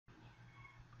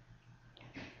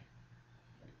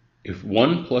if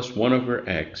 1 plus 1 over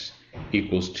x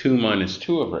equals 2 minus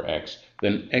 2 over x,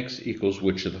 then x equals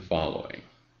which of the following?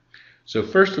 So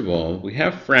first of all, we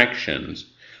have fractions.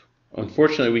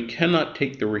 Unfortunately, we cannot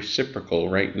take the reciprocal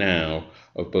right now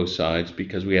of both sides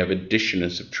because we have addition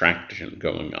and subtraction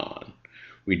going on.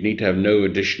 We'd need to have no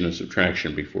addition and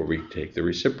subtraction before we take the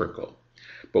reciprocal.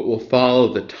 But we'll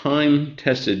follow the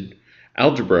time-tested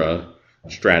algebra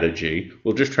strategy.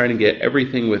 We'll just try to get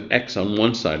everything with x on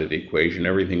one side of the equation,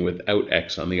 everything without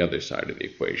x on the other side of the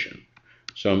equation.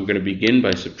 So I'm going to begin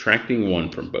by subtracting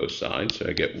 1 from both sides. So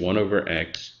I get 1 over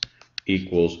x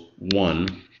equals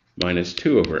 1 minus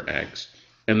 2 over x.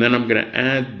 And then I'm going to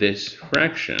add this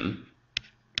fraction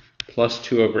plus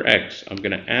 2 over x. I'm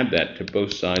going to add that to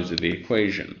both sides of the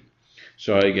equation.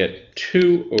 So I get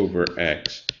 2 over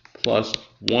x plus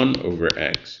 1 over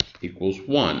x equals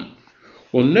 1.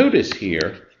 Well, notice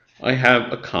here I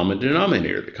have a common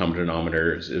denominator. The common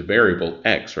denominator is a variable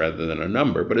x rather than a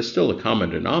number, but it's still a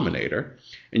common denominator.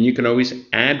 And you can always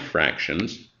add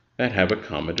fractions that have a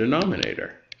common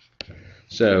denominator.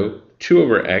 So 2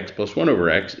 over x plus 1 over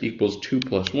x equals 2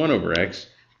 plus 1 over x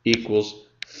equals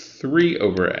 3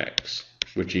 over x,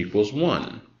 which equals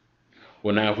 1.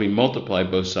 Well, now if we multiply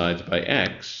both sides by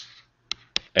x,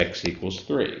 x equals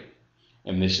 3.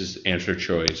 And this is answer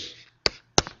choice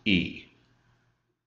E.